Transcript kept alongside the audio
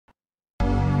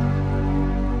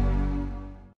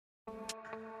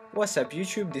What's up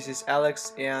YouTube, this is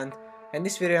Alex, and in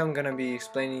this video I'm gonna be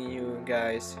explaining you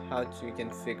guys how you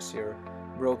can fix your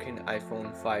broken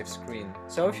iPhone 5 screen.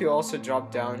 So if you also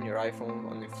drop down your iPhone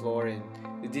on the floor and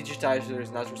the digitizer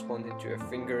is not responding to your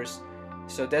fingers,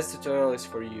 so that tutorial is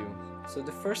for you. So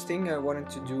the first thing I wanted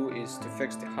to do is to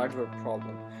fix the hardware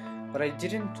problem, but I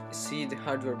didn't see the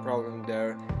hardware problem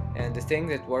there, and the thing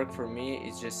that worked for me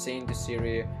is just saying to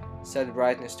Siri, set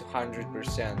brightness to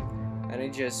 100%. And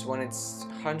it just, when it's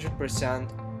 100%,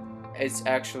 it's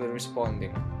actually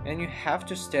responding, and you have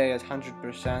to stay at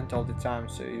 100% all the time.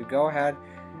 So you go ahead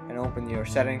and open your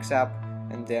settings app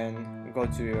and then go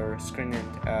to your screen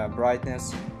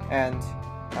brightness and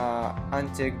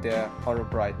untick the auto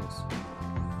brightness.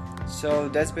 So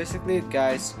that's basically it,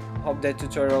 guys. Hope that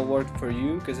tutorial worked for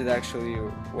you, because it actually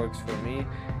works for me.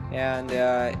 And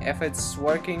if it's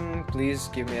working, please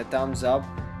give me a thumbs up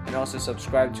and also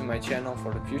subscribe to my channel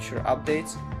for the future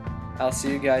updates. I'll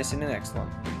see you guys in the next one.